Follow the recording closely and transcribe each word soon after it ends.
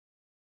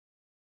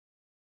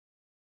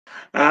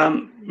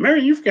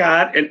Mary, you've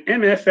got an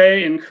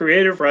MFA in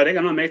creative writing.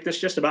 I'm going to make this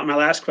just about my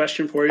last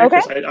question for you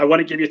Okay. because I want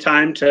to give you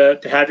time to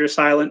have your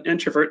silent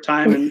introvert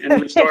time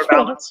and restore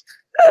balance.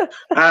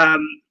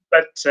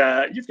 But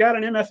you've got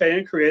an MFA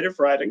in creative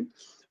writing.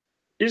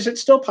 Is it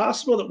still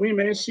possible that we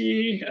may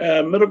see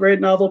a middle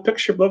grade novel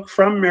picture book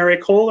from Mary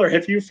Kole, or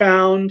have you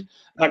found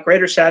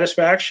greater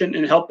satisfaction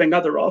in helping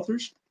other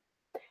authors?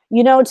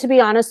 You know, to be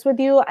honest with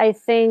you, I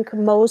think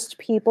most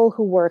people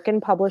who work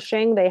in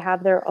publishing, they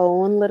have their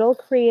own little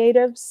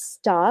creative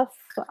stuff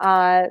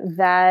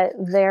that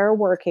they're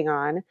working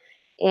on.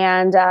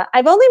 And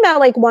I've only met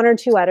like one or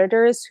two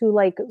editors who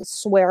like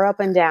swear up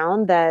and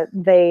down that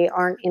they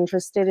aren't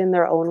interested in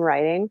their own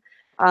writing.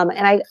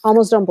 And I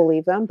almost don't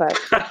believe them, but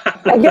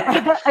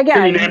again,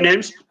 Can you name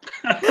names?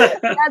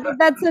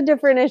 that's a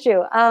different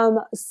issue.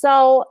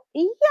 So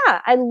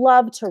yeah, I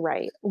love to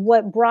write.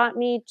 What brought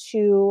me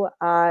to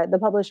the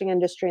publishing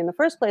industry in the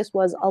first place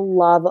was a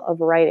love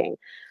of writing.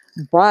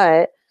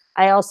 But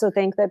I also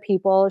think that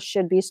people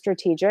should be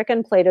strategic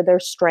and play to their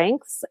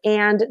strengths.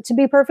 And to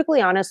be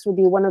perfectly honest with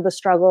you, one of the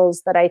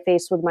struggles that I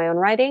face with my own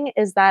writing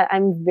is that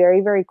I'm very,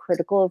 very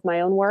critical of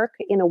my own work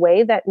in a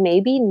way that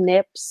maybe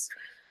nips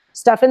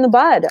stuff in the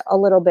bud a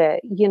little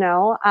bit. You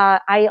know,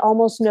 I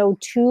almost know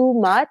too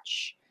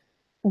much,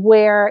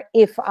 where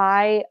if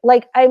I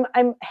like,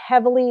 I'm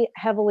heavily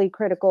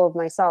critical of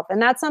myself,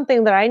 and that's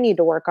something that I need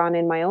to work on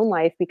in my own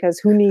life, because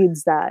who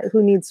needs that?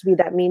 Who needs to be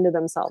that mean to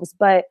themselves?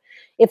 But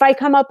if I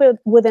come up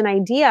with an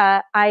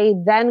idea, I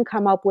then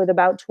come up with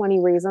about 20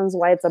 reasons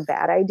why it's a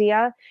bad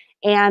idea.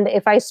 And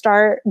if I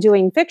start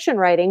doing fiction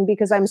writing,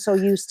 because I'm so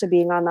used to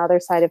being on the other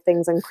side of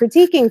things and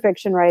critiquing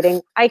fiction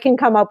writing, I can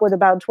come up with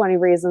about 20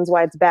 reasons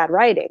why it's bad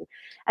writing.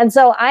 And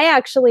so I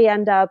actually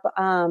end up,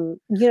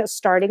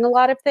 starting a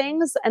lot of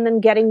things and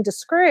then getting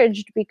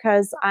discouraged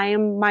because I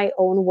am my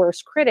own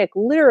worst critic,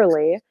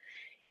 literally.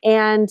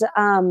 And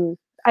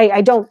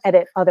I don't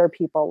edit other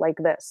people like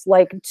this.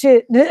 Like,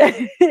 to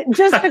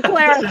just to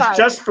clarify, this is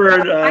just for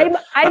I'm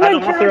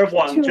an author of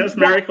one. Just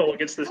Mary Kole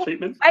gets this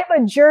treatment.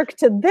 I'm a jerk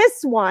to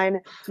this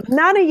one,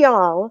 none of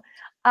y'all.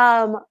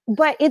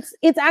 But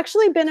it's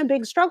actually been a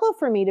big struggle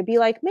for me to be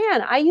like,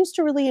 man, I used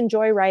to really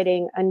enjoy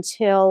writing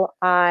until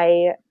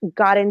I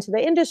got into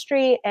the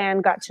industry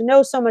and got to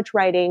know so much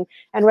writing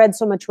and read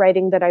so much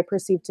writing that I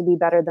perceived to be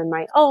better than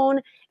my own.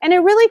 And it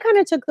really kind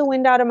of took the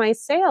wind out of my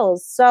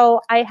sails.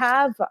 So I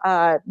have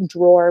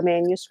drawer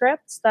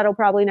manuscripts that'll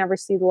probably never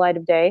see the light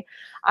of day.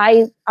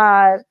 I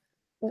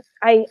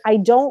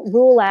don't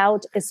rule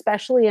out,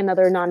 especially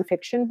another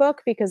nonfiction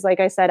book, because like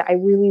I said, I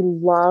really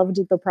loved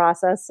the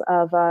process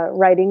of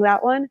writing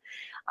that one.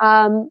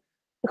 Who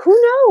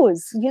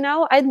knows? You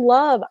know, I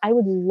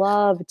would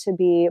love to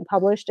be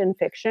published in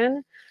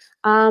fiction.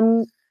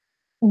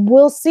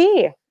 We'll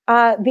see.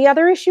 The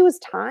other issue is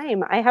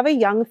time. I have a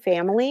young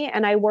family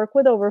and I work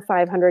with over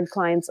 500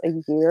 clients a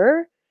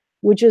year,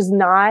 which is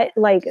not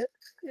like,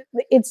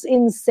 it's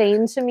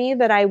insane to me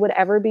that I would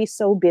ever be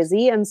so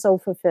busy and so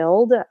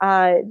fulfilled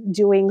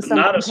doing something.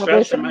 Not a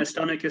stretch, and my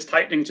stomach is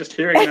tightening just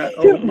hearing that.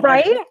 Oh,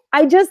 right?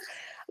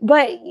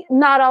 But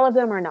not all of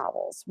them are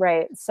novels,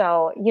 right?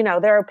 So, you know,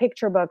 there are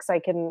picture books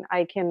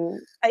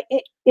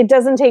it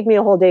doesn't take me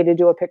a whole day to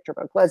do a picture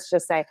book, let's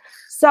just say.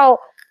 So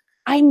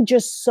I'm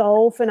just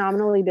so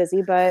phenomenally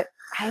busy, but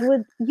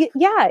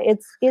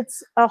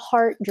it's a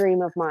heart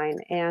dream of mine.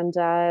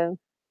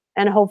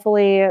 And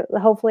hopefully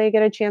I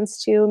get a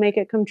chance to make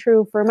it come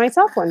true for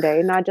myself one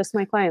day, not just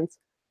my clients.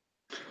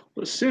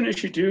 Well, as soon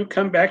as you do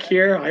come back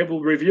here, I will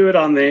review it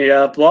on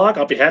the blog.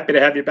 I'll be happy to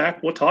have you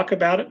back. We'll talk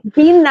about it.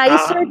 Be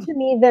nicer to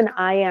me than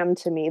I am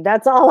to me.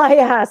 That's all I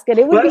ask. And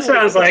it would that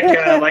sounds like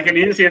an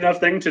easy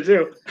enough thing to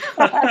do.